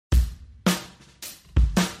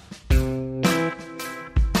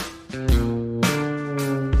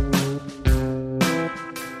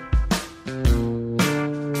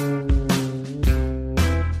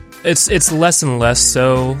It's less and less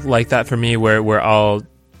so like that for me, where I'll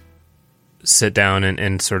sit down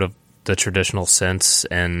and sort of the traditional sense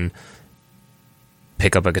and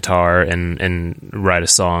pick up a guitar and write a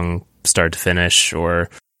song start to finish. Or,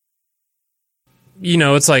 you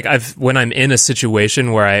know, it's like when I'm in a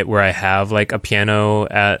situation where I have like a piano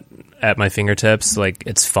at my fingertips, like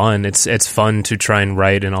it's fun. It's fun to try and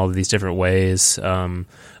write in all of these different ways.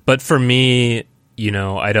 But for me, you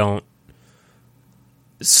know, I don't.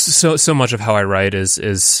 So much of how I write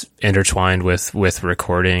is intertwined with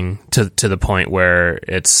recording to the point where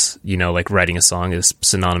it's, you know, like writing a song is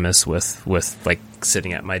synonymous with like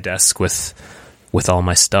sitting at my desk with all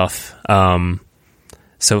my stuff.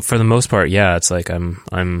 So for the most part, yeah, it's like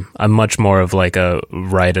I'm much more of like a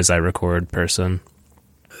write as I record person.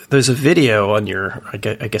 There's a video on your, I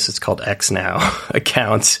guess it's called X Now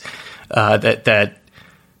account, that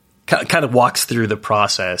kind of walks through the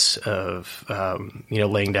process of, you know,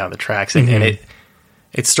 laying down the tracks. And, and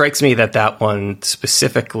it strikes me that one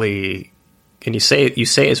specifically, and you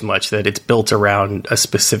say as much, that it's built around a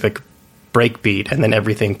specific breakbeat and then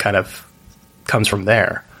everything kind of comes from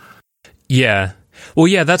there. Yeah. Well,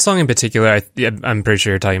 yeah, that song in particular, I'm pretty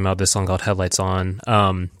sure you're talking about this song called Headlights On.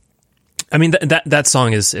 I mean, that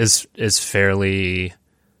song is fairly...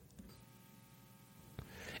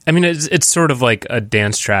 I mean, it's sort of like a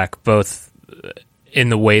dance track, both in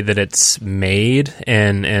the way that it's made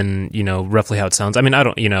and you know, roughly how it sounds. I mean,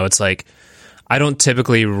 it's like, I don't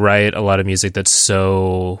typically write a lot of music that's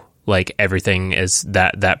so like everything is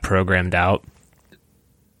that programmed out.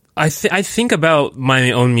 I think about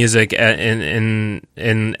my own music in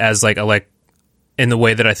as like in the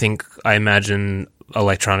way that I imagine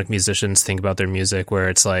electronic musicians think about their music, where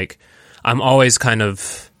it's like, I'm always kind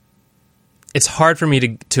of... It's hard for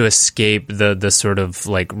me to escape the sort of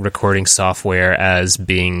like recording software as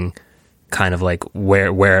being kind of like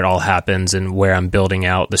where it all happens and where I'm building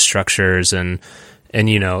out the structures and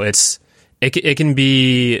you know, it can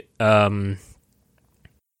be kind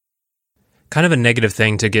of a negative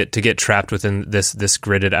thing to get trapped within this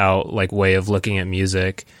gridded out like way of looking at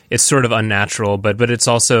music. It's sort of unnatural, but it's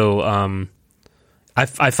also I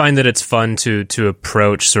find that it's fun to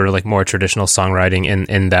approach sort of like more traditional songwriting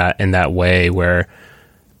in that way, where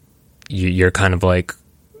you're kind of like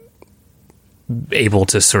able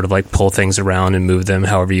to sort of like pull things around and move them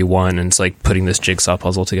however you want, and it's like putting this jigsaw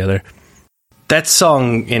puzzle together. That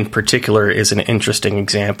song in particular is an interesting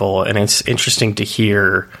example, and it's interesting to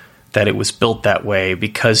hear that it was built that way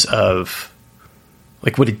because of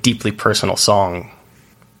like what a deeply personal song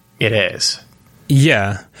it is.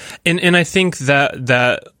 Yeah. And I think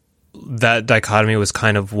that dichotomy was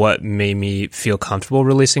kind of what made me feel comfortable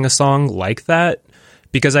releasing a song like that,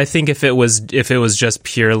 because I think if it was just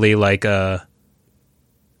purely like a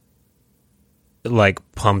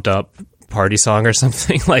pumped up party song or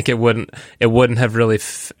something, like it wouldn't have really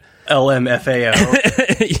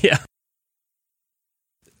LMFAO. Yeah.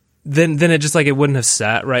 Then it just like it wouldn't have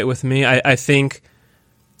sat right with me. I think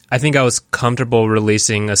I was comfortable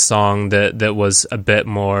releasing a song that was a bit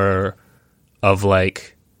more of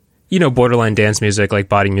like, you know, borderline dance music, like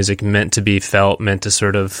body music, meant to be felt, meant to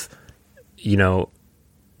sort of, you know,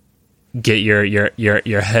 get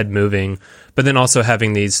your head moving, but then also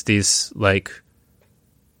having these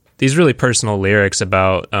really personal lyrics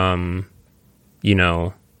about, you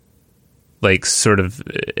know, like sort of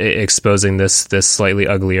exposing this slightly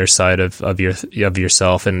uglier side of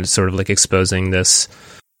yourself, and sort of like exposing this,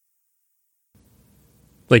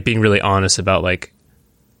 like being really honest about like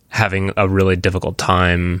having a really difficult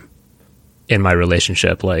time in my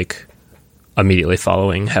relationship, like immediately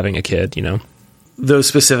following having a kid, you know. Those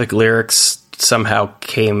specific lyrics somehow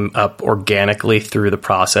came up organically through the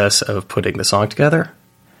process of putting the song together?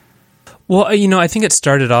 Well, you know, I think it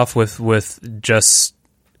started off with just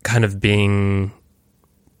kind of being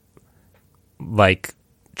like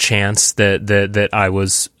chance that I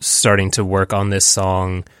was starting to work on this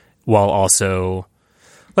song while also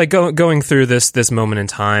like going through this moment in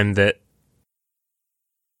time that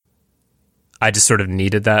I just sort of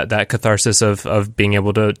needed that catharsis of being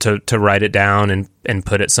able to write it down and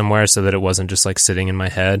put it somewhere so that it wasn't just like sitting in my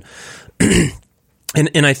head.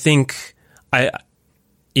 and I think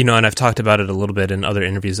you know, and I've talked about it a little bit in other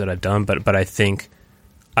interviews that I've done, but I think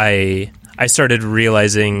I started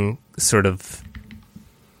realizing sort of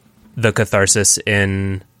the catharsis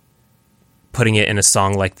in putting it in a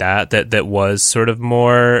song like that was sort of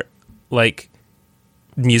more like,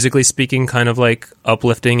 musically speaking, kind of like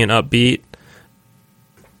uplifting and upbeat,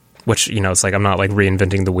 which, you know, it's like I'm not like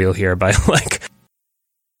reinventing the wheel here by like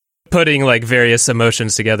putting like various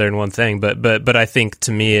emotions together in one thing, but I think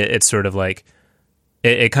to me it's sort of like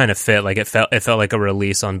it kind of fit. Like it felt like a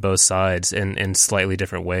release on both sides in slightly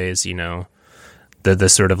different ways. You know, the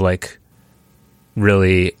sort of like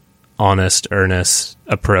really honest, earnest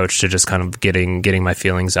approach to just kind of getting my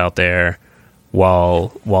feelings out there,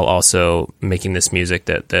 while also making this music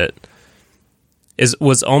that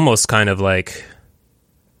was almost kind of like,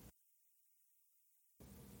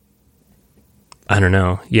 I don't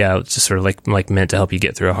know. Yeah, it's just sort of like meant to help you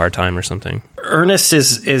get through a hard time or something. Earnest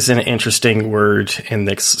is an interesting word in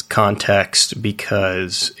this context,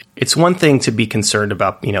 because it's one thing to be concerned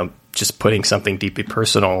about, you know, just putting something deeply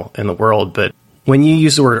personal in the world, but when you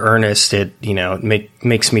use the word earnest, it, you know,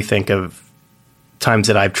 makes me think of times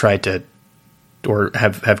that I've tried to, or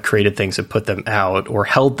have created things and put them out or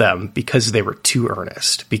held them because they were too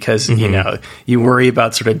earnest, because, you know, you worry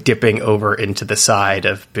about sort of dipping over into the side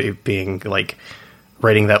of being like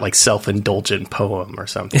writing that like self-indulgent poem or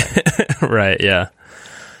something. Right. Yeah.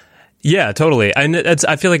 Yeah, totally.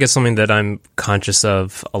 I feel like it's something that I'm conscious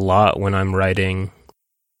of a lot when I'm writing.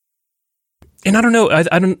 And I don't know,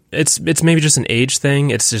 I don't, it's maybe just an age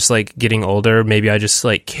thing. It's just like getting older. Maybe I just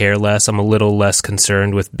like care less. I'm a little less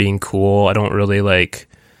concerned with being cool. I don't really like,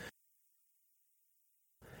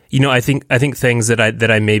 you know, I think things that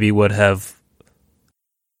I maybe would have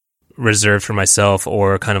reserved for myself,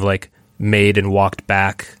 or kind of like made and walked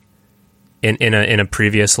back in a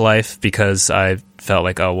previous life, because I felt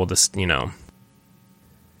like, oh, well, this, you know,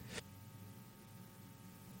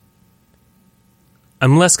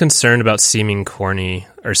 I'm less concerned about seeming corny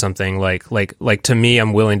or something. Like to me,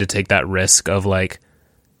 I'm willing to take that risk of like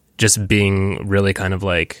just being really kind of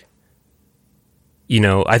like, you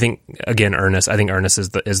know, I think again, earnest. I think earnest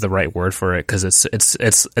is the right word for it, because it's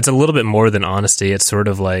a little bit more than honesty. It's sort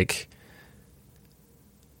of like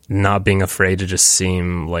not being afraid to just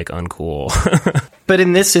seem like uncool. But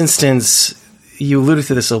in this instance, you alluded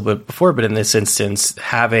to this a little bit before, but in this instance,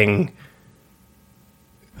 having,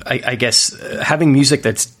 I guess, having music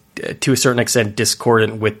that's to a certain extent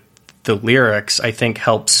discordant with the lyrics, I think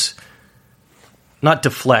helps not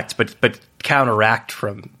deflect, but counteract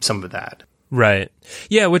from some of that. Right.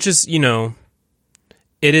 Yeah, which is, you know,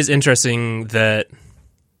 it is interesting that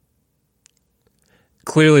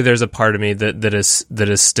clearly there's a part of me that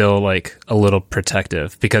is still like a little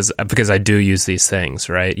protective, because I do use these things,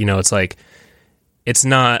 right? You know, it's like, it's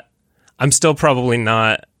not, I'm still probably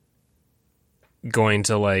not going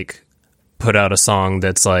to like put out a song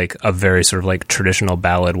that's like a very sort of like traditional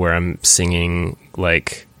ballad where I'm singing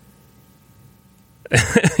like,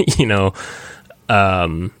 you know,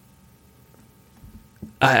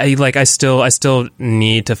 I still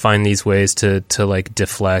need to find these ways to like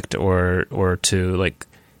deflect or to like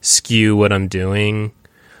skew what I'm doing.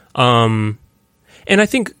 And I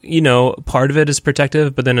think, you know, part of it is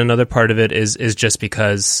protective, but then another part of it is just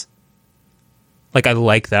because, like, I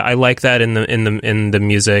like that. I like that in the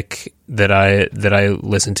music that I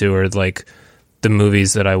listen to, or like the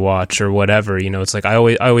movies that I watch or whatever. You know, it's like I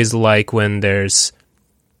always like when there's,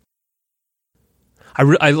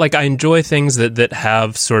 I enjoy things that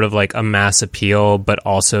have sort of like a mass appeal, but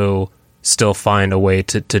also still find a way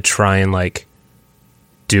to try and like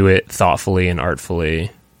do it thoughtfully and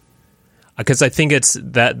artfully. Because I think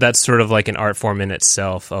that's sort of like an art form in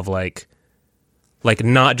itself, of like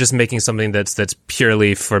not just making something that's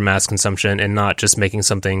purely for mass consumption, and not just making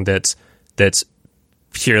something that's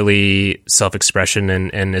purely self-expression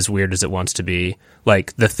and as weird as it wants to be.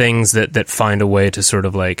 Like the things that find a way to sort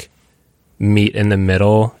of like meet in the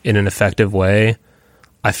middle in an effective way,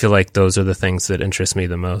 I feel like those are the things that interest me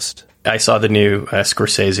the most. I saw the new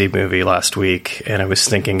Scorsese movie last week, and I was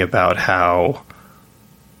thinking about how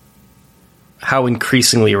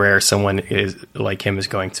increasingly rare someone is like him is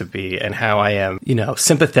going to be, and how I am, you know,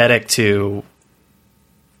 sympathetic to.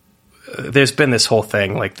 There's been this whole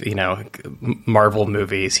thing, like, you know, Marvel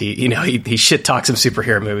movies. He shit talks some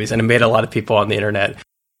superhero movies, and it made a lot of people on the internet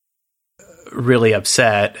really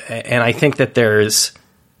upset. And I think that there's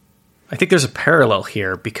a parallel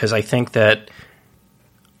here, because I think that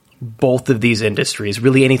both of these industries,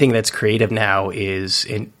 really anything that's creative now, is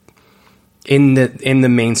in the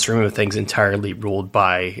mainstream of things entirely ruled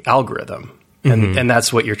by algorithm. And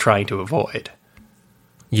that's what you're trying to avoid.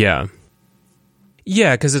 Yeah.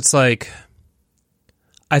 Yeah, because it's like,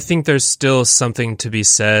 I think there's still something to be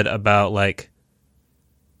said about like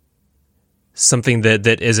something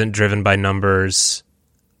that isn't driven by numbers,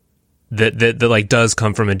 that like does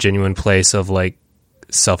come from a genuine place of like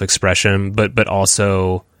self-expression, but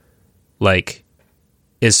also like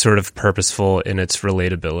is sort of purposeful in its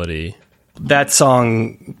relatability. That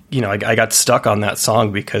song, you know, I got stuck on that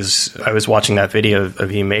song because I was watching that video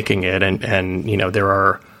of you making it, and you know, there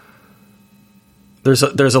are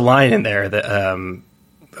there's a line in there that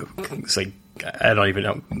it's like, I don't even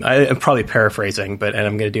know. I'm probably paraphrasing, and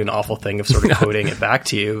I'm going to do an awful thing of sort of quoting it back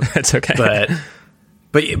to you. That's okay.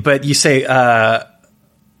 But you say,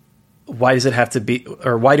 why does it have to be,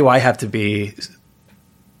 or why do I have to be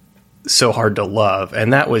so hard to love?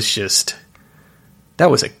 And that was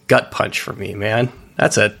a gut punch for me, man.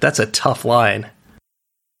 That's a tough line.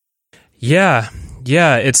 Yeah.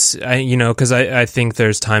 It's, cause I think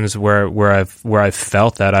there's times where I've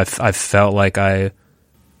felt that I've felt like I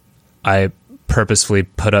purposefully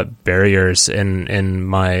put up barriers in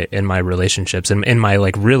my relationships and in my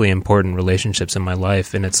like really important relationships in my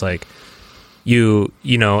life. And it's like,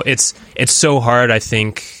 it's so hard, I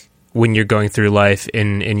think, when you're going through life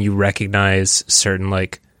and you recognize certain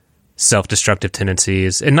like self-destructive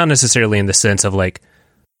tendencies, and not necessarily in the sense of like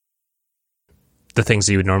the things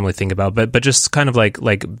that you would normally think about, but just kind of like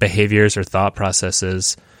behaviors or thought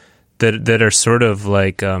processes that are sort of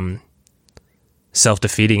like,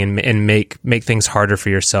 self-defeating and make things harder for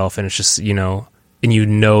yourself. And it's just, and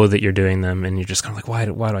that you're doing them, and you're just kind of like,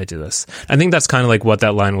 why do I do this? I think that's kind of like what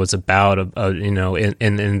that line was about,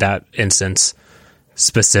 in that instance,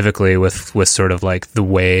 specifically with sort of like the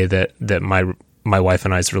way that my wife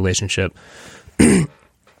and I's relationship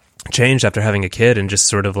changed after having a kid, and just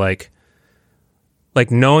sort of like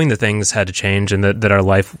knowing that things had to change and that our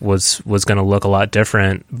life was going to look a lot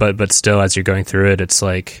different, but still, as you're going through it, it's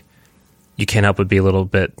like, you can't help but be a little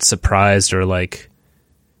bit surprised, or like,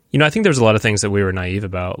 I think there's a lot of things that we were naive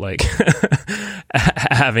about, like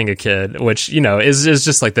having a kid, which, is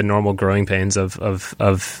just like the normal growing pains of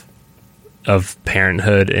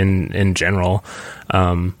parenthood in general.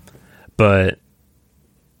 But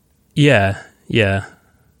yeah.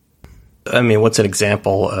 I mean, what's an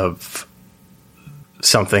example of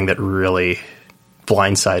something that really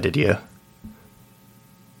blindsided you?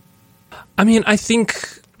 I mean, I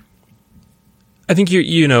think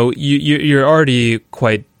you're already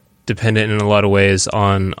quite dependent in a lot of ways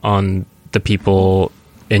on the people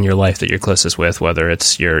in your life that you're closest with, whether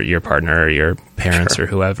it's your partner or your parents or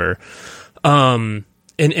whoever. And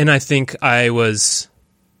I think I was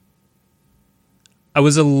a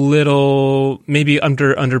little maybe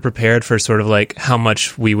underprepared for sort of like how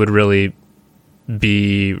much we would really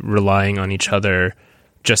be relying on each other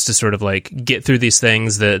just to sort of like get through these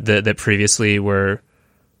things that previously were,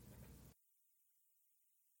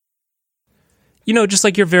 just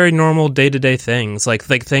like your very normal day-to-day things, like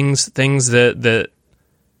things that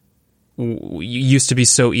used to be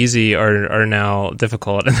so easy are now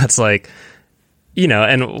difficult. And that's like,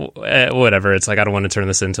 and whatever. It's like, I don't want to turn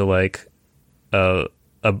this into like a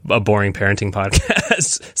boring parenting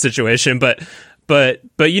podcast situation, but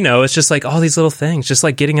it's just like all these little things, just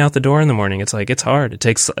like getting out the door in the morning. It's like, it's hard. It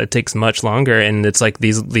takes much longer. And it's like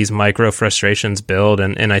these micro frustrations build.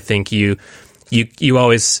 And I think you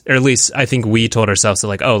always, or at least I think we told ourselves that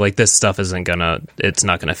like, oh, like this stuff it's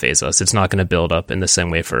not gonna phase us. It's not gonna build up in the same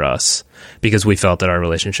way for us, because we felt that our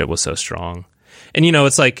relationship was so strong. And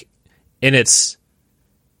it's like, and it's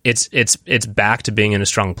back to being in a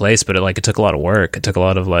strong place, but it took a lot of work. It took a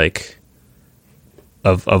lot of like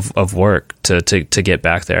of work to get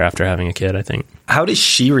back there after having a kid, I think. How does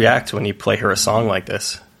she react when you play her a song like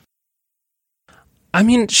this? I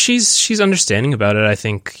mean, she's understanding about it, I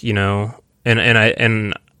think,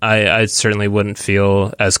 and I certainly wouldn't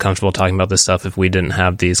feel as comfortable talking about this stuff if we didn't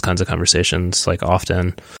have these kinds of conversations like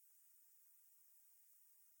often.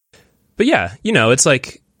 But yeah, it's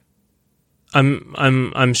like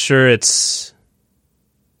I'm sure it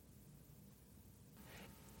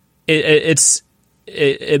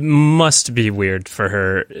must be weird for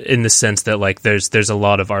her in the sense that like there's a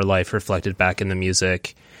lot of our life reflected back in the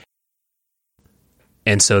music.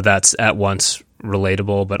 And so that's at once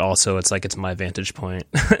relatable, but also it's like, it's my vantage point.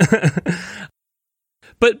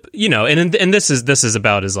 But, and this is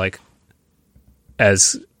about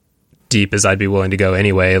as deep as I'd be willing to go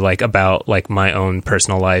anyway, like about like my own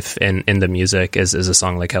personal life in the music is a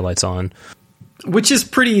song like Headlights On. Which is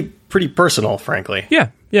pretty personal, frankly. Yeah,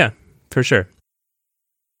 for sure.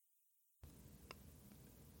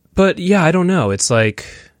 But yeah, I don't know. It's like,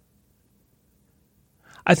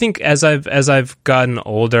 I think as I've gotten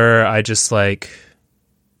older, I just like,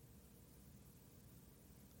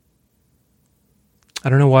 I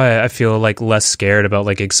don't know why I feel like less scared about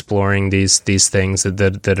like exploring these things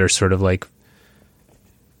that are sort of like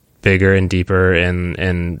bigger and deeper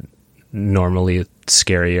and normally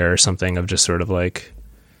scarier or something, of just sort of like,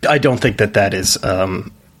 I don't think that is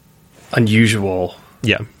unusual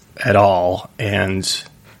at all. And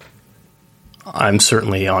I'm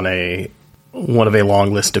certainly on one of a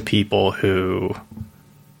long list of people who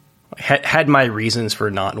had my reasons for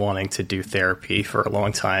not wanting to do therapy for a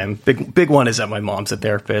long time. Big one is that my mom's a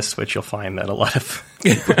therapist, which you'll find that a lot of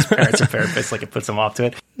parents are therapists, like it puts them off to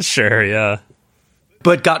it. Sure, yeah.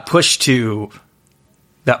 But got pushed to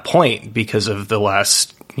that point because of the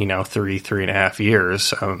last, 3.5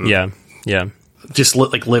 years. Yeah. Just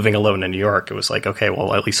like living alone in New York, it was like, okay,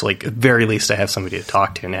 well, at least at very least I have somebody to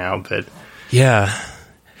talk to now. But yeah,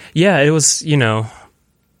 it was,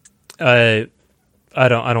 I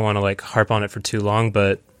don't want to like harp on it for too long,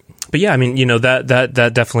 but yeah, I mean, that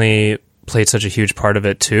definitely played such a huge part of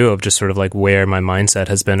it too, of just sort of like where my mindset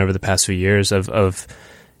has been over the past few years of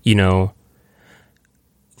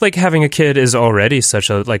like having a kid is already such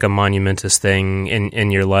a like a monumentous thing in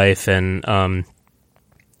your life, and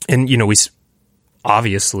we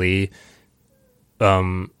obviously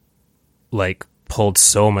like pulled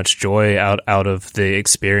so much joy out of the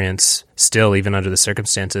experience still, even under the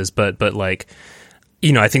circumstances, but like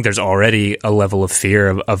I think there's already a level of fear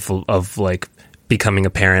of like becoming a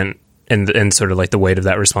parent and sort of like the weight of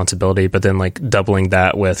that responsibility, but then like doubling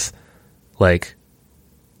that with like,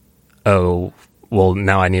 oh, well,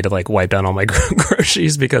 now I need to like wipe down all my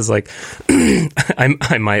groceries because like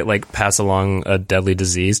I might like pass along a deadly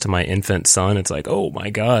disease to my infant son. It's like, oh my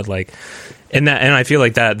God, like, and I feel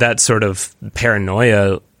like that sort of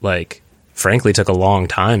paranoia, like, frankly, took a long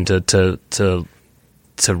time to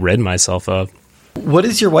rid myself of. What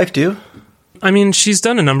does your wife do? I mean, she's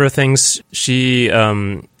done a number of things. She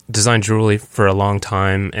designed jewelry for a long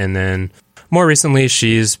time, and then more recently,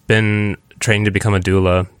 she's been training to become a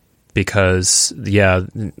doula because,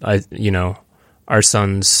 our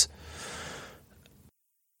son's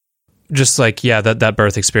just like, that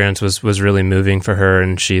birth experience was really moving for her,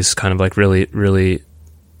 and she's kind of like really, really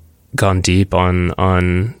gone deep on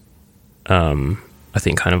I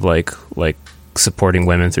think kind of like supporting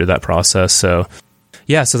women through that process. So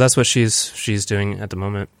that's what she's doing at the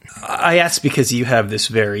moment. I asked because you have this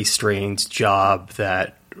very strange job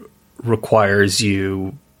that requires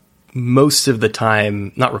you most of the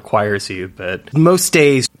time, not requires you, but most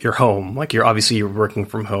days you're home. Like you're working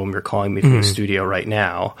from home. You're calling me from the studio right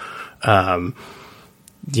now. I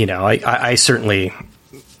certainly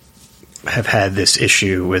have had this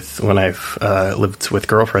issue with when I've lived with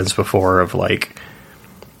girlfriends before of like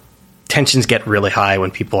tensions get really high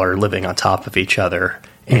when people are living on top of each other.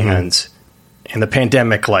 And the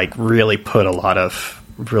pandemic like really put a lot of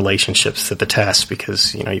relationships to the test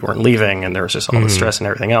because, you weren't leaving and there was just all the stress and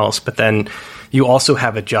everything else. But then you also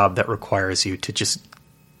have a job that requires you to just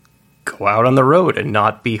go out on the road and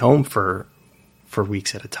not be home for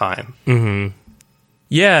weeks at a time. Mm-hmm.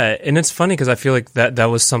 Yeah. And it's funny because I feel like that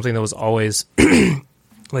was something that was always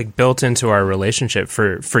like built into our relationship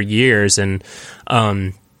for years. And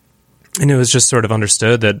it was just sort of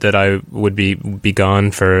understood that I would be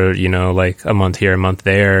gone for, like a month here, a month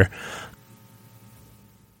there.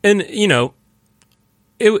 And,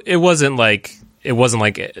 it wasn't like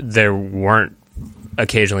there weren't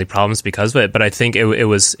occasionally problems because of it, but I think it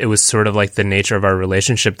was sort of like the nature of our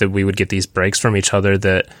relationship that we would get these breaks from each other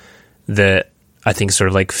that I think sort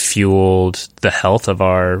of like fueled the health of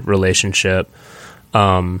our relationship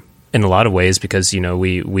in a lot of ways because,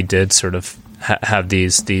 we did sort of have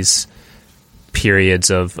these periods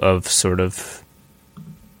of sort of,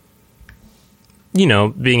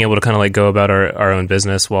 being able to kind of like go about our own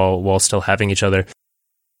business while still having each other.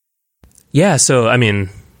 Yeah. So, I mean,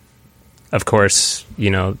 of course,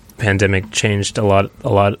 pandemic changed a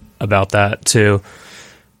lot about that too,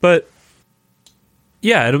 but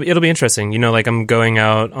yeah, it'll be interesting. Like I'm going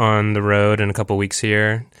out on the road in a couple weeks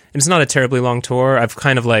here, and it's not a terribly long tour. I've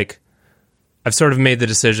sort of made the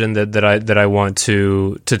decision that I want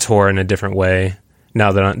to tour in a different way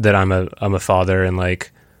now that I'm a father, and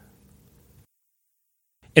like,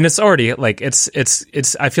 and it's already like it's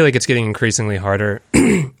I feel like it's getting increasingly harder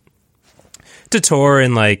to tour,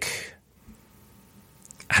 and like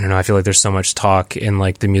I don't know, I feel like there's so much talk in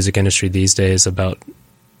like the music industry these days about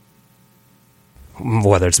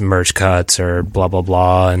whether it's merch cuts or blah blah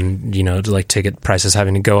blah, and like ticket prices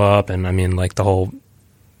having to go up, and I mean like the whole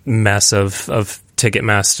mess of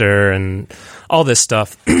Ticketmaster and all this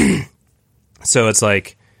stuff. So it's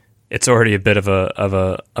like it's already a bit of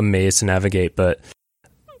a maze to navigate, but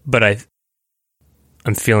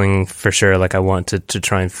I'm feeling for sure like I want to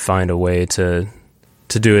try and find a way to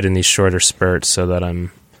do it in these shorter spurts so that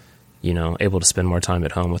I'm able to spend more time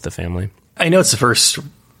at home with the family. I know it's the first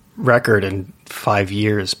record in 5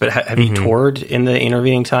 years, but have you toured in the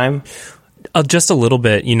intervening time? Just a little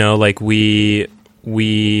bit, like we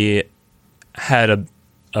had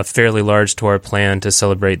a fairly large tour planned to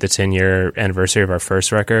celebrate the 10-year anniversary of our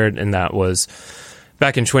first record, and that was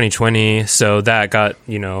back in 2020. So that got,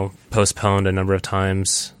 postponed a number of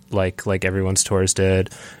times, like everyone's tours did.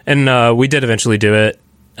 And we did eventually do it.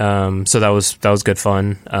 So that was good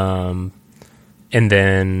fun. And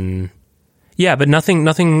then, yeah, but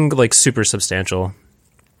nothing like super substantial.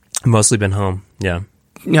 Mostly been home. Yeah.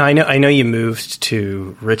 No, I know you moved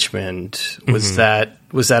to Richmond. Was that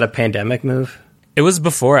a pandemic move? It was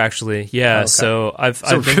before, actually. Yeah. Okay. So I've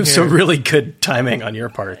been here. So really good timing on your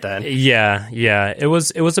part then. Yeah. It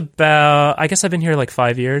was about, I guess I've been here like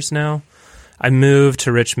 5 years now. I moved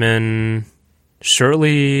to Richmond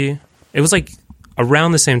shortly. It was like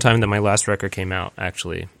around the same time that my last record came out,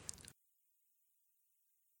 actually.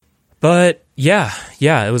 But yeah,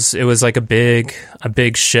 it was like a big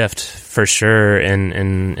shift for sure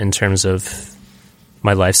in terms of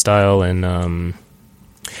my lifestyle. And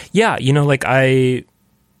yeah, like I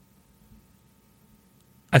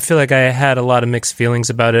feel like I had a lot of mixed feelings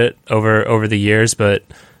about it over the years, but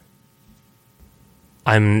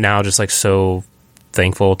I'm now just like so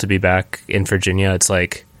thankful to be back in Virginia. It's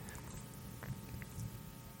like,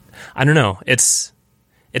 I don't know. It's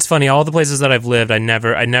funny. All the places that I've lived, I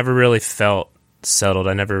never really felt settled.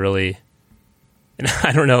 I never really, and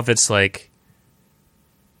I don't know if it's like,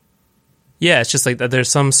 yeah, it's just like there's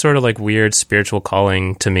some sort of like weird spiritual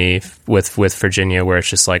calling to me with Virginia, where it's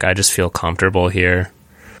just like, I just feel comfortable here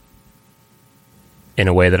in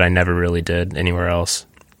a way that I never really did anywhere else.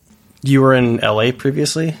 You were in LA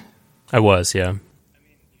previously? I was, yeah.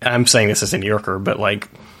 I'm saying this as a New Yorker, but like,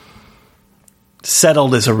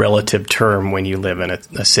 settled is a relative term when you live in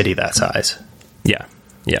a city that size. Yeah,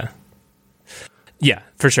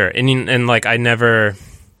 for sure. And like, I never,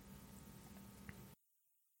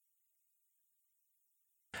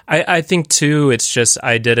 I think too, it's just,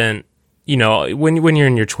 I didn't, when you're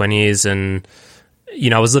in your 20s and,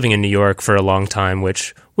 I was living in New York for a long time,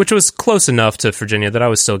 which was close enough to Virginia that I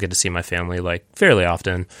would still get to see my family like fairly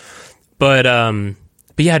often. But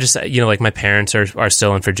yeah, just, like my parents are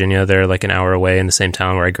still in Virginia. They're like an hour away in the same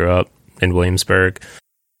town where I grew up in Williamsburg.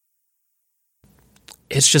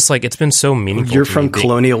 It's just like, it's been so meaningful. You're from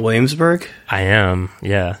Colonial Williamsburg? I am.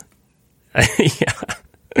 Yeah.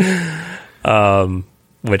 Yeah.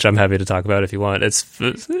 Which I'm happy to talk about if you want.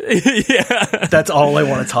 Yeah. That's all I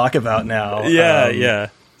want to talk about now. Yeah.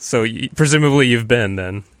 So presumably you've been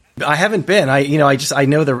then. I haven't been. I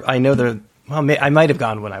know the. Well, I might have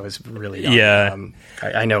gone when I was really young. Yeah.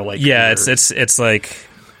 I know, like, yeah. It's like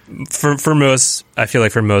for most. I feel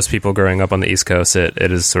like for most people growing up on the East Coast, it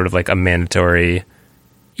is sort of like a mandatory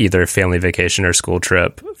either family vacation or school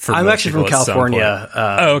trip. I'm actually from California.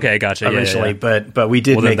 Oh, okay, gotcha. Originally, yeah. but we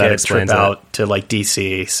did make a trip it out to like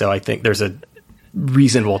DC, so I think there's a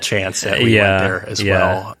reasonable chance that we went there as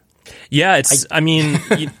well. Yeah, it's. I mean,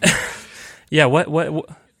 yeah. What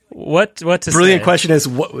to brilliant say? Question is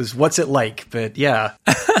what's it like? But yeah.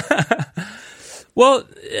 Well,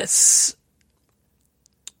 it's.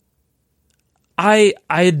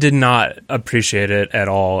 I did not appreciate it at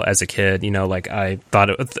all as a kid. Like I thought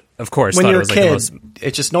it. Of course, when thought you're it was a kid, like the most,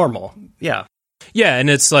 it's just normal. Yeah. Yeah, and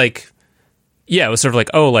it's like, yeah, it was sort of like,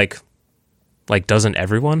 oh, like doesn't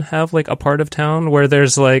everyone have like a part of town where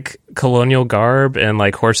there's like colonial garb and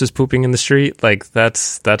like horses pooping in the street? Like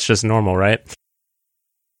that's just normal, right?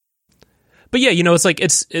 But yeah, it's like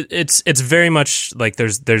it's very much like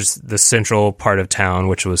there's the central part of town,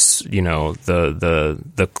 which was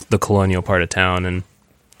the colonial part of town, and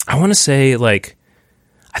I want to say like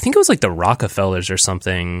I think it was like the Rockefellers or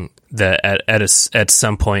something that at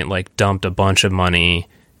some point like dumped a bunch of money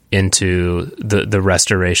into the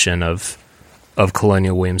restoration of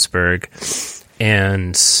colonial Williamsburg,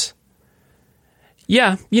 and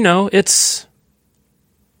yeah,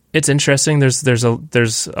 it's interesting. There's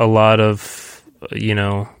a lot of,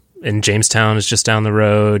 and Jamestown is just down the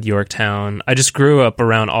road, Yorktown. I just grew up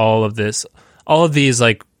around all of these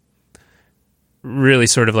like really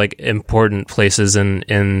sort of like important places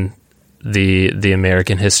in the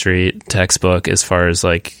American history textbook as far as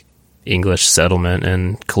like English settlement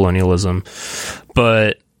and colonialism.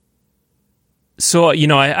 But so, I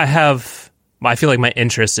feel like my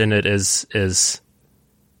interest in it is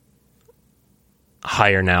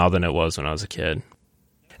higher now than it was when I was a kid.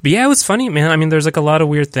 But yeah, it was funny, man. I mean, there's like a lot of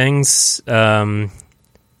weird things. Definitely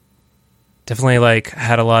like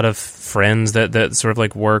had a lot of friends that sort of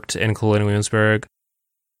like worked in Colonial Williamsburg.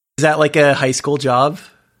 Is that like a high school job?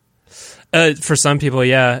 For some people,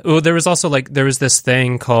 yeah. Well, there was also like, there was this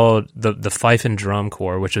thing called the Fife and Drum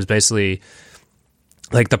Corps, which was basically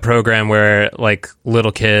like the program where like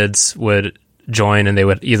little kids would join and they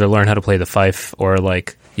would either learn how to play the fife or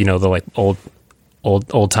like, the like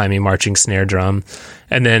old-timey marching snare drum,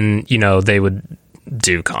 and then they would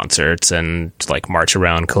do concerts and like march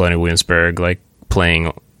around Colonial Williamsburg, like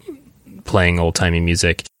playing old timey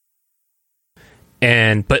music.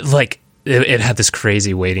 But like it had this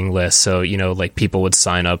crazy waiting list. So, you know, like people would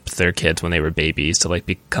sign up their kids when they were babies to like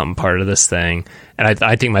become part of this thing. And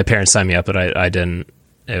I think my parents signed me up, but I didn't.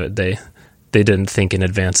 They didn't think in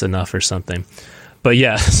advance enough or something. But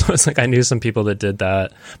yeah, so it's like I knew some people that did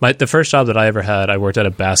that. The first job that I ever had, I worked at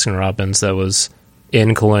a Baskin Robbins that was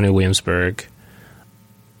in Colonial Williamsburg.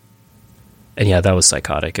 And yeah, that was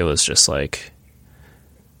psychotic. It was just like,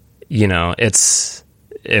 you know, it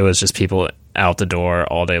was just people out the door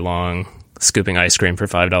all day long, scooping ice cream for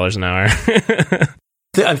 $5 an hour.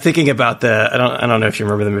 I'm thinking about I don't know if you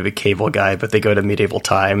remember the movie Cable Guy, but they go to medieval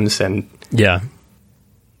times and yeah,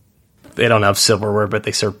 they don't have silverware, but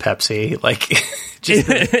they serve Pepsi. Like just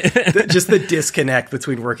the disconnect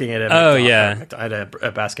between working at a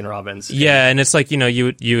Baskin Robbins. Yeah, and it's like, you know,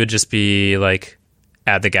 you would just be like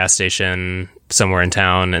at the gas station somewhere in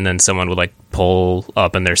town, and then someone would like pull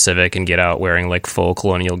up in their Civic and get out wearing like full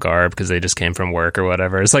colonial garb because they just came from work or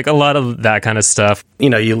whatever. It's like a lot of that kind of stuff. You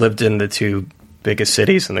know, you lived in the two biggest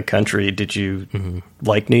cities in the country. Did you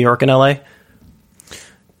like New York and LA?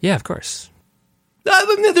 Yeah, of course.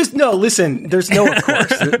 There's no of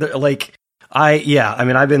course.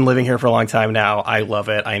 I've been living here for a long time now. I love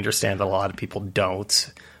it. I understand that a lot of people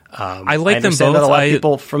don't. I like them both. That a lot of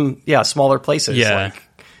people from smaller places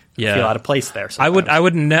feel out of place there. Sometimes.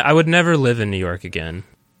 I would never live in New York again.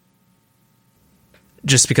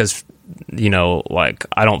 Just because, you know, like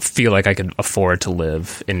I don't feel like I could afford to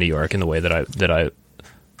live in New York in the way that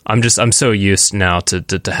I'm so used now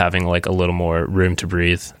to having like a little more room to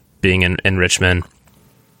breathe being in Richmond.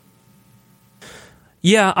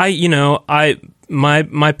 Yeah,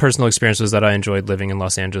 my personal experience was that I enjoyed living in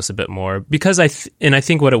Los Angeles a bit more because I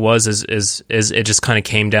think what it was is it just kind of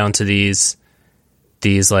came down to these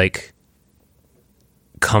like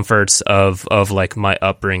comforts of like my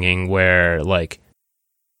upbringing where like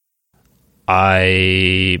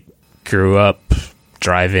I grew up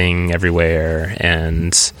driving everywhere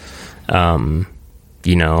and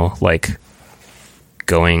you know, like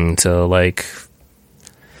going to like,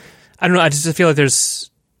 I don't know, I just feel like there's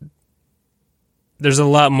a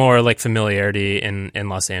lot more like familiarity in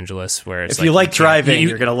Los Angeles where it's if you like driving,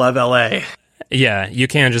 you're gonna love LA. Yeah, you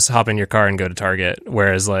can't just hop in your car and go to Target.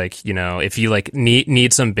 Whereas like, you know, if you like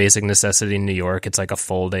need some basic necessity in New York, it's like a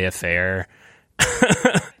full day affair.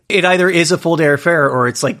 It either is a full day affair or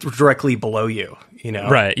it's like directly below you, you know?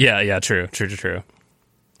 Right. Yeah. True.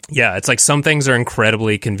 Yeah, it's like some things are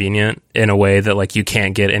incredibly convenient in a way that like you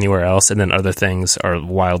can't get anywhere else, and then other things are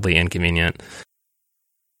wildly inconvenient.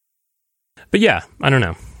 But yeah, I don't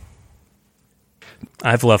know.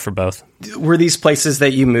 I have love for both. Were these places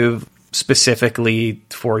that you moved specifically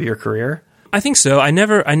for your career? I think so. I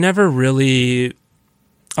never really.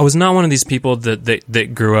 I was not one of these people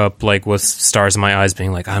that grew up like with stars in my eyes,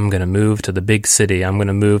 being like, I'm going to move to the big city. I'm going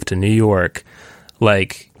to move to New York.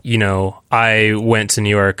 Like, you know, I went to New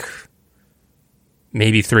York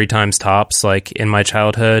maybe 3 times tops, like in my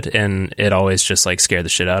childhood, and it always just like scared the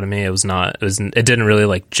shit out of me. It didn't really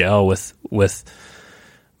like gel with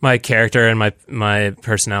my character and my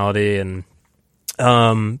personality. And,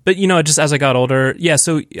 but you know, just as I got older, yeah.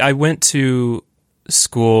 So I went to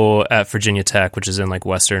school at Virginia Tech, which is in like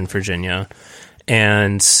Western Virginia.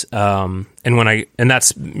 And that's,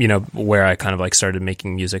 you know, where I kind of like started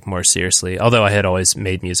making music more seriously, although I had always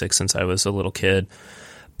made music since I was a little kid.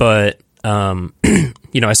 But,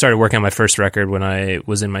 you know, I started working on my first record when I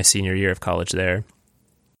was in my senior year of college there.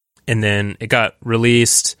 And then it got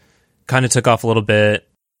released, kind of took off a little bit.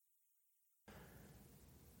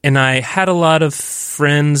 And I had a lot of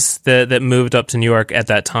friends that moved up to New York at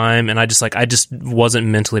that time. And I just wasn't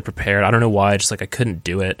mentally prepared. I don't know why. I couldn't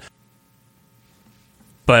do it.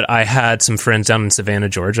 But I had some friends down in Savannah,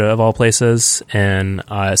 Georgia, of all places. And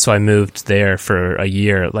so I moved there for a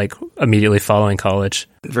year, like immediately following college.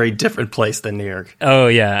 Very different place than New York. Oh,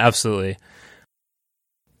 yeah, absolutely.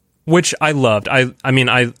 Which I loved. I mean,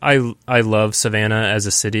 I love Savannah as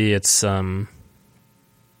a city. It's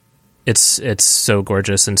so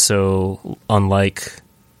gorgeous and so unlike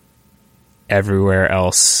everywhere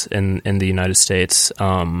else in the United States.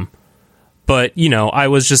 But, you know, I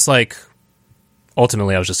was just like,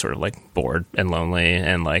 ultimately I was just sort of like bored and lonely,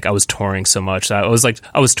 and like I was touring so much. I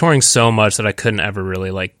was touring so much that I couldn't ever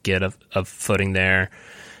really like get a footing there.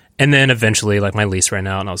 And then eventually like my lease ran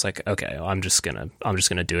out and I was like, okay, I'm just gonna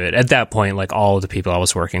do it. At that point, like all of the people I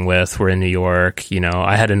was working with were in New York. You know,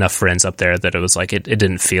 I had enough friends up there that it was like, it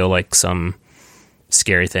didn't feel like some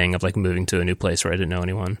scary thing of like moving to a new place where I didn't know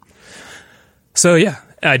anyone. So yeah,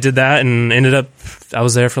 I did that and I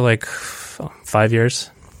was there for like 5 years.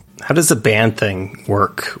 How does the band thing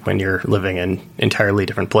work when you're living in entirely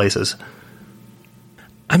different places?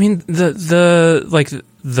 I mean, the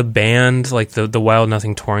band, like the Wild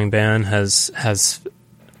Nothing touring band has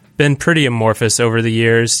been pretty amorphous over the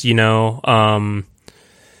years, you know.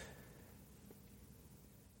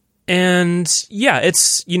 And yeah,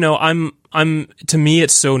 it's, you know, to me,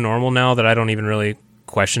 it's so normal now that I don't even really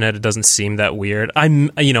question it. It doesn't seem that weird. I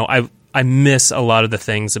miss a lot of the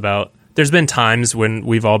things about, there's been times when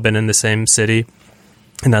we've all been in the same city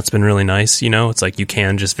and that's been really nice. You know, it's like you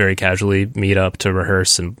can just very casually meet up to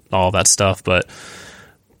rehearse and all that stuff. But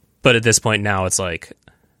at this point now, it's like,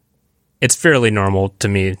 it's fairly normal to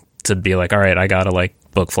me to be like, all right, I got to like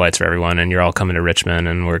book flights for everyone and you're all coming to Richmond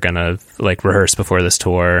and we're going to like rehearse before this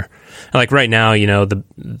tour. And like right now, you know,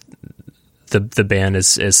 the band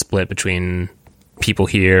is split between people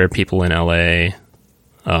here, people in LA,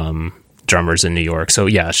 drummers in New York. So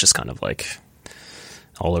yeah, it's just kind of like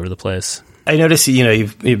all over the place. I noticed, you know,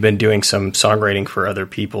 you've been doing some songwriting for other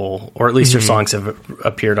people, or at least your songs have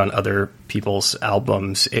appeared on other people's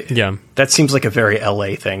albums. Yeah. That seems like a very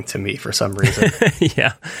LA thing to me for some reason.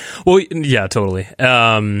 Yeah. Well, yeah, totally.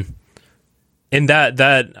 And that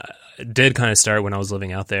did kind of start when I was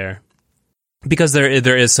living out there, because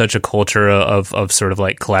there is such a culture of sort of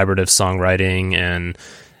like collaborative songwriting and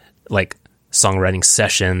like songwriting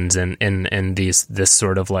sessions and this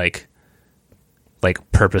sort of like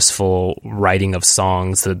purposeful writing of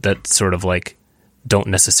songs that sort of like don't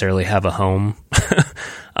necessarily have a home,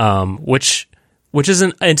 which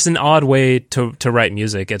it's an odd way to write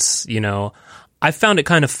music. It's, you know, I found it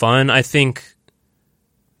kind of fun. I think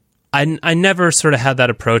I never sort of had that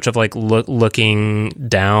approach of like looking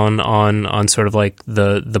down on sort of like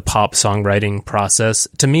the pop songwriting process.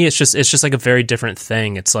 To me, it's just like a very different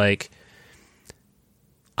thing. It's like,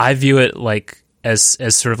 I view it like as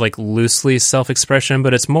sort of like loosely self-expression,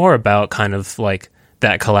 but it's more about kind of like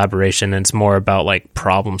that collaboration, and it's more about like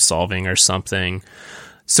problem solving or something.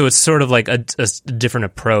 So it's sort of like a different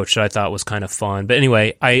approach that I thought was kind of fun. But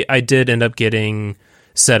anyway, I did end up getting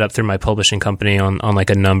set up through my publishing company on like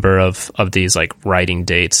a number of these like writing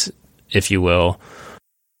dates, if you will,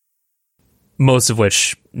 most of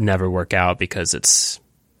which never work out because it's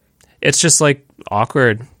just like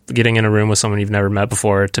awkward getting in a room with someone you've never met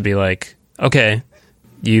before to be like, okay,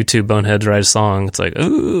 you two boneheads write a song. It's like,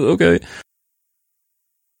 ooh, okay.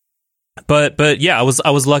 But yeah, I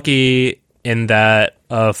was lucky in that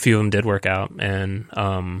a few of them did work out, and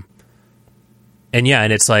yeah,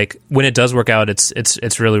 and it's like when it does work out,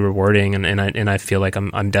 it's really rewarding, and I feel like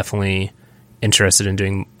I'm definitely interested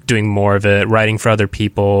in doing more of it, writing for other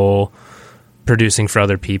people, producing for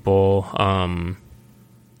other people.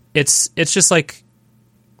 It's just like,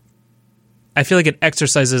 I feel like it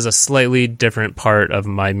exercises a slightly different part of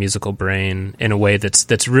my musical brain in a way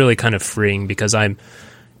that's really kind of freeing, because I'm,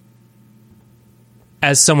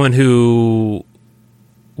 as someone who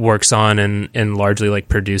works on and largely like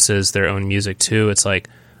produces their own music too, it's like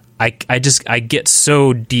I get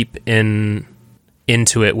so deep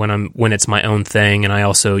into it when it's my own thing, and I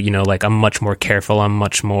also, you know, like I'm much more careful, I'm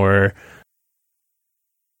much more,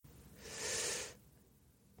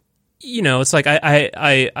 you know, it's like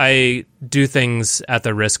I do things at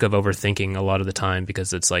the risk of overthinking a lot of the time,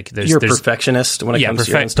 because it's like there's a perfectionist when it comes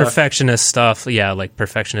to your own stuff. Perfectionist stuff, yeah, like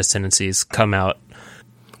perfectionist tendencies come out,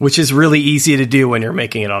 which is really easy to do when you're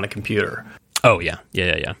making it on a computer. Oh yeah.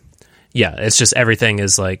 It's just everything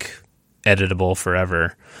is like editable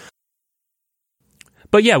forever.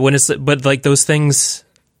 But yeah, but like those things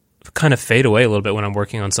kind of fade away a little bit when I'm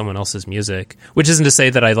working on someone else's music, which isn't to say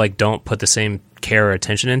that I like don't put the same care or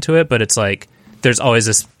attention into it, but it's like there's always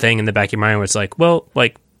this thing in the back of your mind where it's like, well,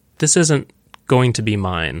 like this isn't going to be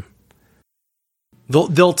mine.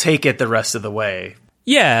 They'll take it the rest of the way.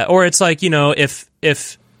 Yeah, or it's like, you know, if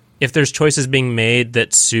there's choices being made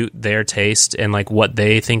that suit their taste and like what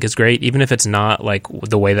they think is great, even if it's not like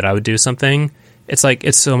the way that I would do something, it's like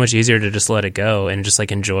it's so much easier to just let it go and just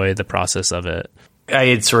like enjoy the process of it. I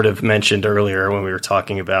had sort of mentioned earlier when we were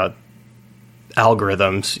talking about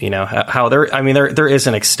algorithms, you know, how there is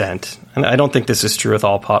an extent, and I don't think this is true with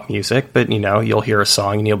all pop music, but, you know, you'll hear a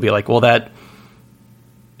song and you'll be like, well, that,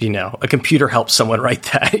 you know, a computer helped someone write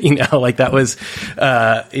that, you know, like that was,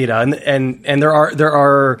 you know, and there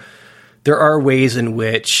are ways in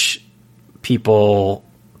which people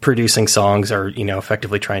producing songs are, you know,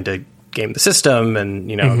 effectively trying to game the system, and,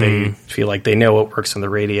 you know, they feel like they know what works on the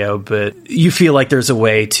radio, but you feel like there's a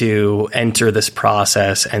way to enter this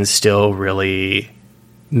process and still really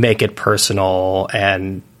make it personal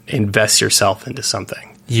and invest yourself into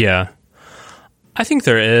something. Yeah. I think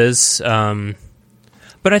there is.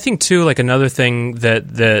 But I think too, like another thing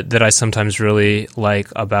that I sometimes really like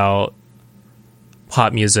about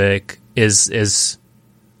pop music is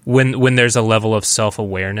when there's a level of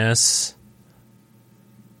self-awareness.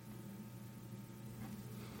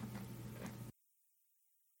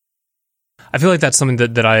 I feel like that's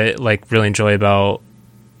something that I like really enjoy about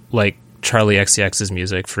like Charlie XCX's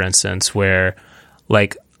music, for instance, where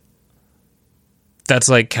like that's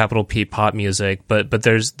like capital P pop music, but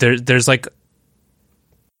there's like,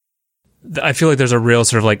 I feel like there's a real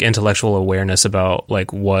sort of like intellectual awareness about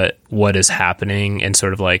like what is happening and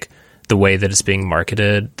sort of like the way that it's being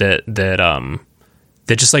marketed that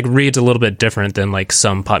just like reads a little bit different than like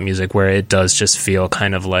some pop music where it does just feel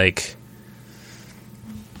kind of like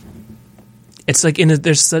it's like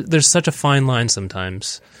there's such a fine line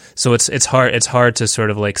sometimes. So it's hard to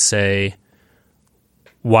sort of like say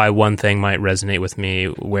why one thing might resonate with me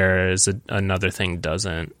whereas another thing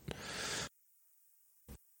doesn't.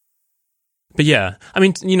 But yeah, I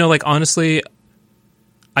mean, you know, like honestly,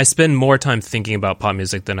 I spend more time thinking about pop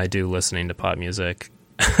music than I do listening to pop music.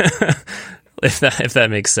 if that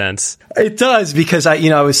makes sense. It does, because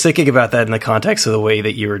I was thinking about that in the context of the way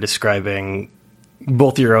that you were describing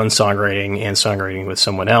both your own songwriting and songwriting with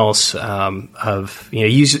someone else.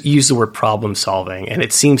 Use the word problem solving, and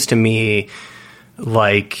it seems to me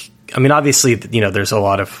like, I mean, obviously, there's a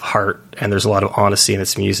lot of heart and there's a lot of honesty in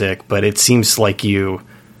this music, but it seems like you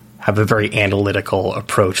have a very analytical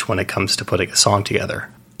approach when it comes to putting a song together.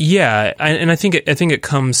 Yeah, I think it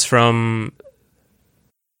comes from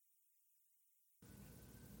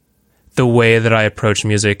the way that I approach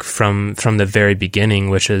music from the very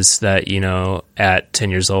beginning, which is that, at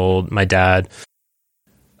 10 years old, my dad,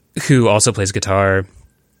 who also plays guitar,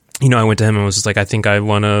 I went to him and was just like, I think I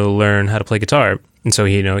want to learn how to play guitar. And so,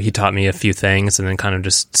 he taught me a few things and then kind of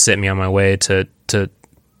just set me on my way to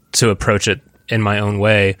approach it in my own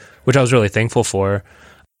way, which I was really thankful for.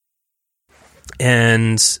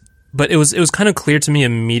 But it was kind of clear to me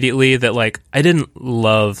immediately that like I didn't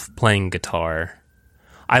love playing guitar.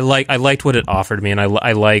 I liked what it offered me, and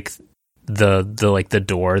I like the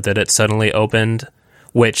door that it suddenly opened,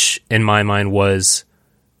 which in my mind was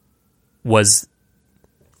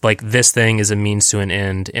like, this thing is a means to an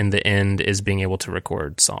end, and the end is being able to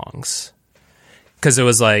record songs. Because it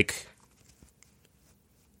was like,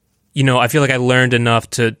 I feel like I learned enough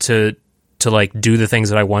to like do the things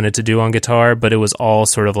that I wanted to do on guitar, but it was all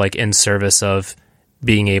sort of like in service of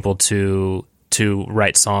being able to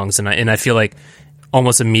write songs. And I feel like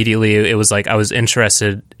almost immediately it was like I was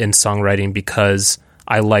interested in songwriting because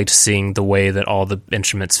I liked seeing the way that all the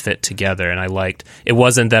instruments fit together. And it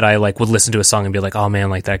wasn't that I like would listen to a song and be like, oh man,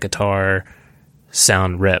 like that guitar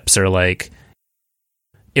sound rips, or like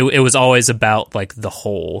it was always about like the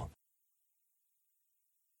whole.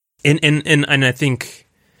 And I think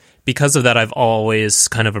because of that, I've always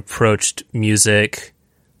kind of approached music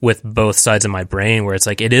with both sides of my brain, where it's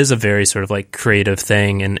like it is a very sort of like creative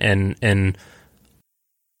thing and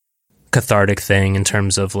cathartic thing in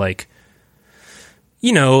terms of like,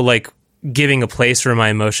 like giving a place for my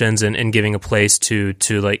emotions and giving a place to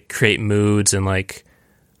like create moods and like,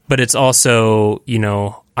 but it's also,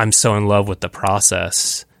 I'm so in love with the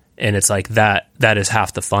process, and it's like that is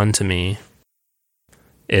half the fun to me.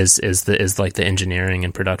 Is like the engineering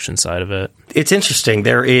and production side of it. It's interesting.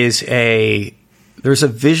 There's a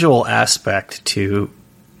visual aspect to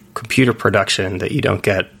computer production that you don't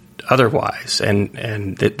get otherwise,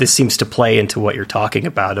 and this seems to play into what you're talking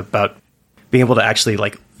about being able to actually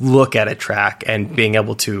like look at a track and being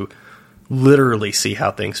able to literally see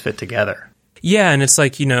how things fit together. Yeah, and it's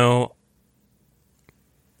like,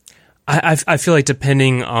 I feel like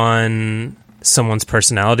depending on someone's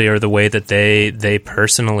personality or the way that they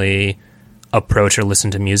personally approach or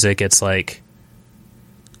listen to music, it's like,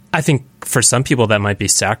 I think for some people that might be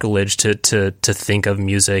sacrilege to think of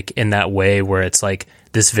music in that way, where it's like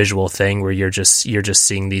this visual thing where you're just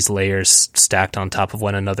seeing these layers stacked on top of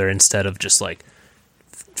one another instead of just like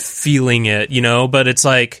feeling it, but it's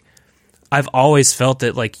like, I've always felt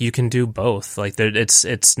that like you can do both. Like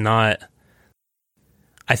it's not,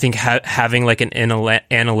 I think having like an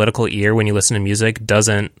analytical ear when you listen to music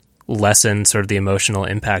doesn't lessen sort of the emotional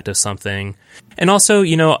impact of something. And also,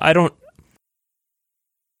 I don't,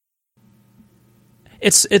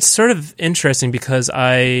 it's sort of interesting because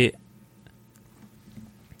I'm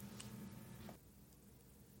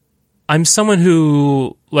someone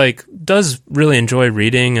who like does really enjoy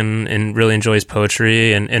reading and really enjoys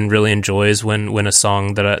poetry and really enjoys when a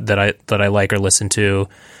song that I like or listen to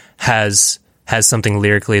has something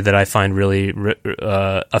lyrically that I find really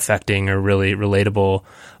affecting or really relatable.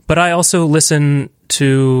 But I also listen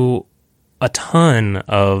to a ton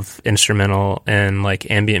of instrumental and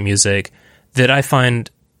like ambient music that I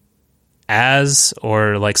find as,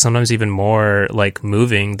 or like sometimes even more like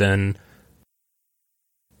moving than,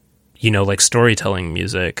 you know, like storytelling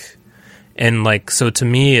music. And like, so to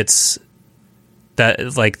me, it's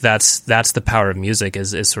that like, that's the power of music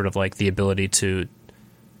is sort of like the ability to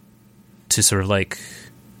sort of like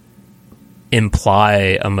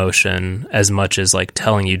imply emotion as much as like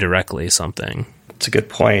telling you directly something. It's a good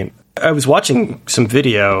point. I was watching some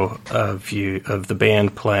video of the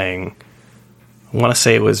band playing. I want to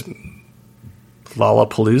say it was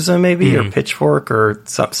Lollapalooza, maybe, or Pitchfork, or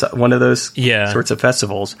one of those sorts of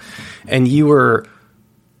festivals. And you were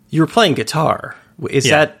playing guitar. Is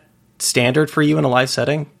that standard for you in a live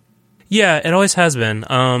setting? Yeah, it always has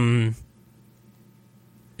been.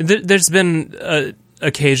 There's been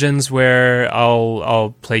occasions where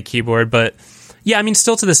I'll play keyboard, but yeah, I mean,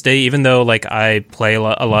 still to this day, even though like I play a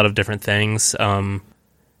lot of different things,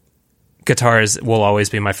 guitars will always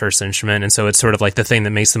be my first instrument, and so it's sort of like the thing that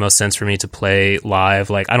makes the most sense for me to play live.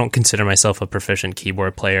 Like, I don't consider myself a proficient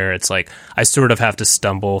keyboard player. It's like I sort of have to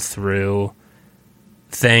stumble through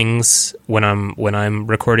things when I'm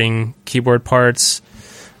recording keyboard parts.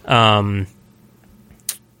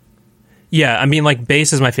 Yeah, I mean, like,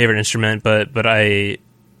 bass is my favorite instrument, but a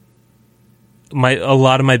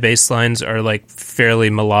lot of my bass lines are like fairly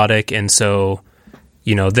melodic, and so,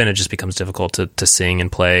 you know, then it just becomes difficult to sing and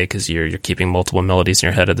play because you're keeping multiple melodies in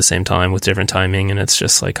your head at the same time with different timing, and it's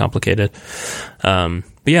just like complicated. But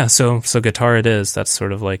yeah, so guitar it is. That's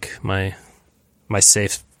sort of like my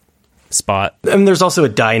safe spot. And there's also a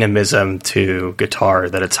dynamism to guitar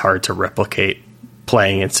that it's hard to replicate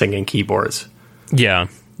playing and singing keyboards. Yeah,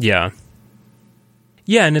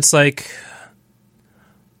 and it's like,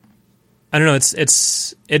 I don't know,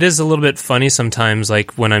 it is a little bit funny sometimes,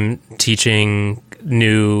 like when I'm teaching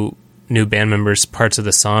new band members parts of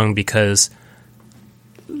the song, because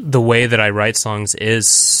the way that I write songs is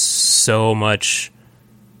so much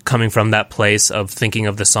coming from that place of thinking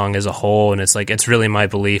of the song as a whole, and it's like, it's really my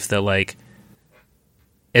belief that like,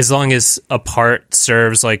 as long as a part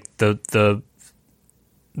serves like the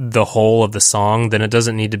whole of the song, then it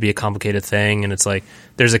doesn't need to be a complicated thing. And it's like,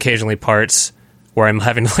 there's occasionally parts where I'm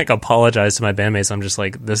having to like apologize to my bandmates. I'm just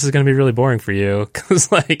like, this is going to be really boring for you, because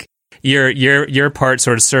like your part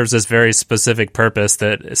sort of serves this very specific purpose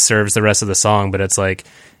that serves the rest of the song, but it's like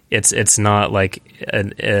it's not like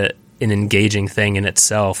an engaging thing in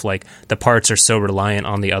itself. Like, the parts are so reliant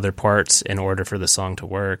on the other parts in order for the song to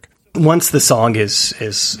work. Once the song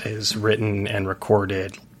is written and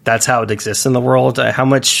recorded, that's how it exists in the world. How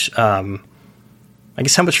much, I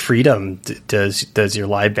guess, how much freedom does your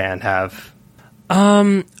live band have? I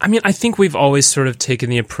mean, I think we've always sort of taken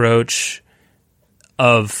the approach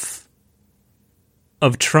of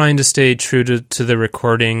trying to stay true to the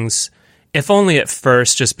recordings, if only at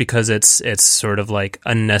first, just because it's sort of like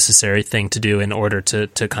a necessary thing to do in order to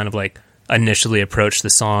kind of like initially approach the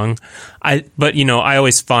song. But you know, I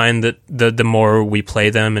always find that the more we play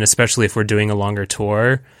them, and especially if we're doing a longer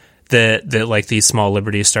tour, that like these small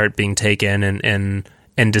liberties start being taken,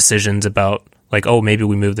 and decisions about like, oh, maybe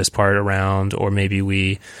we move this part around, or maybe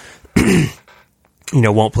we you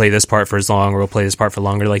know, won't play this part for as long, or we'll play this part for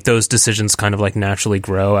longer. Like, those decisions kind of like naturally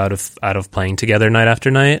grow out of playing together night after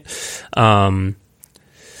night.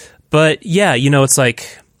 But yeah, you know, it's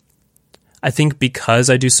like, I think because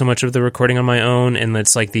I do so much of the recording on my own, and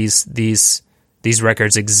it's like these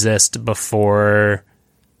records exist before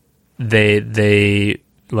they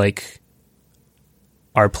like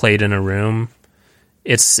are played in a room.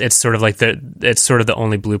 It's sort of like it's sort of the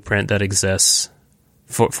only blueprint that exists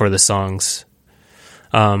for the songs.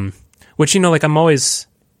 Which, you know, like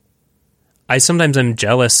I sometimes am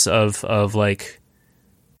jealous of like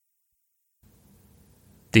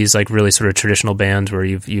these like really sort of traditional bands where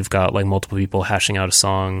you've got like multiple people hashing out a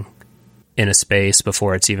song in a space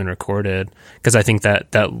before it's even recorded, because I think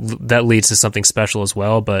that leads to something special as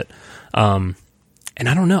well. But and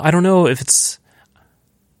I don't know if it's,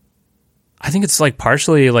 I think it's like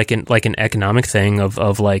partially like an economic thing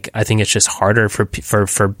of like, I think it's just harder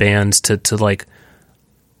for bands to like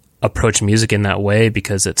approach music in that way,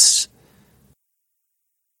 because it's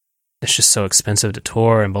just so expensive to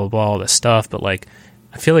tour and blah, blah, blah, all this stuff. But like,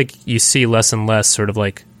 I feel like you see less and less sort of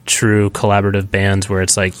like true collaborative bands where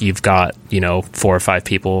it's like you've got, you know, 4 or 5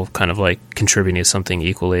 people kind of like contributing to something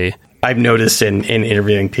equally. I've noticed in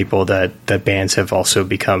interviewing people that bands have also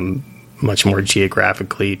become much more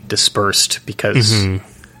geographically dispersed because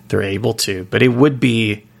they're able to. But it would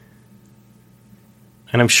be,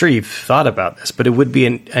 and I'm sure you've thought about this, but it would be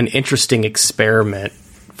an interesting experiment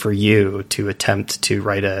for you to attempt to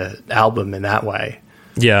write an album in that way.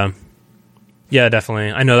 Yeah. Yeah,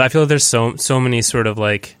 definitely. I know. I feel like there's so many sort of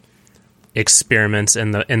like experiments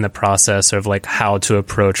in the process of like how to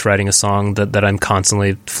approach writing a song that I'm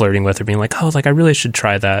constantly flirting with or being like, oh, like I really should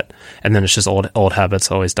try that. And then it's just old habits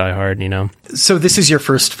always die hard, you know? So this is your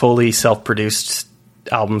first fully self-produced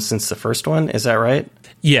album since the first one. Is that right?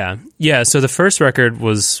 Yeah. Yeah. So the first record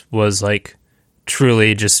was like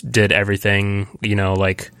truly just did everything, you know,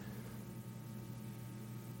 like,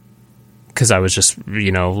 because I was just,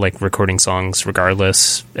 you know, like recording songs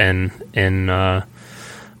regardless, and in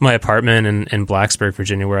my apartment in Blacksburg,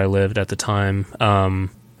 Virginia, where I lived at the time. And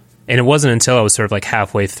it wasn't until I was sort of like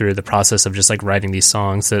halfway through the process of just like writing these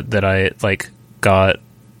songs that I like got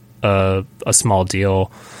a small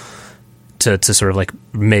deal to sort of like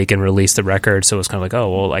make and release the record. So it was kind of like, oh,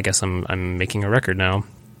 well, I guess I'm making a record now.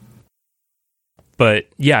 But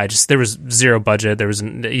yeah, there was zero budget.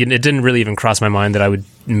 It didn't really even cross my mind that I would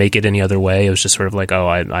make it any other way. It was just sort of like, oh,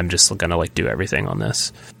 I'm just going to like do everything on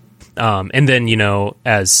this. And then, you know,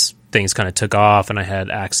 as things kind of took off and I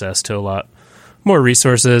had access to a lot more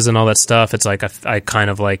resources and all that stuff, it's like I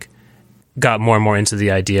kind of like got more and more into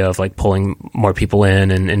the idea of like pulling more people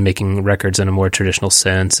in and making records in a more traditional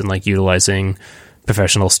sense and like utilizing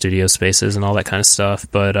professional studio spaces and all that kind of stuff.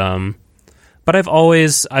 But I've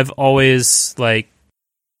always like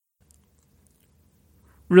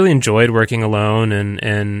really enjoyed working alone,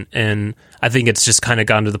 and I think it's just kind of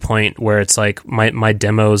gotten to the point where it's like my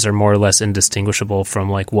demos are more or less indistinguishable from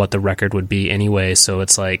like what the record would be anyway. So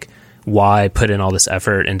it's like, why put in all this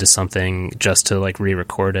effort into something just to like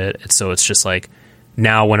re-record it? So it's just like,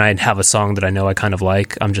 now when I have a song that I know I kind of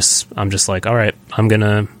like, I'm just like, all right, I'm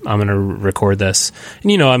gonna record this. And,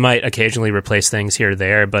 you know, I might occasionally replace things here or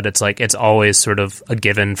there, but it's like, it's always sort of a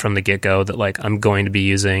given from the get-go that like I'm going to be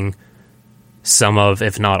using some of,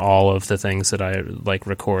 if not all of the things that I like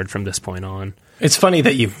record from this point on. It's funny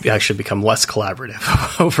that you've actually become less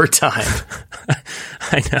collaborative over time.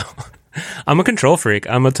 I know. I'm a control freak.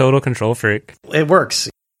 I'm a total control freak. It works.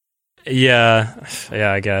 Yeah,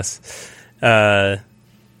 I guess. Yeah,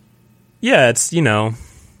 it's, you know,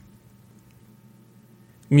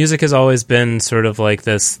 music has always been sort of like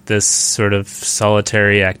this sort of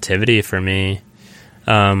solitary activity for me,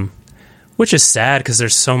 which is sad because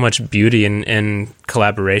there's so much beauty in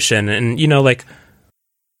collaboration, and, you know, like,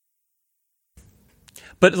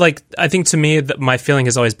 but like, I think to me that my feeling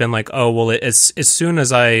has always been like, oh, well, as soon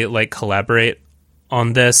as I like collaborate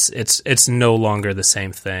on this, it's no longer the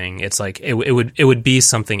same thing. It's like it would be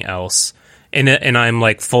something else. And I'm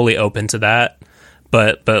like fully open to that,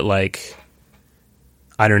 but like,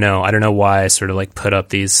 I don't know why I sort of like put up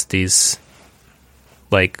these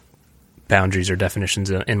like boundaries or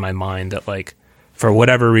definitions in my mind that like, for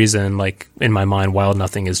whatever reason, like in my mind, Wild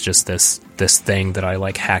Nothing is just this thing that I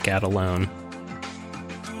like hack at alone.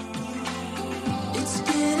 It's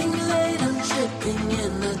getting late, I'm tripping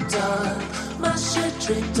in the dark. My shirt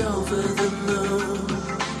draped over the moon.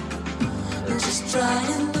 I'm just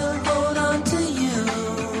trying to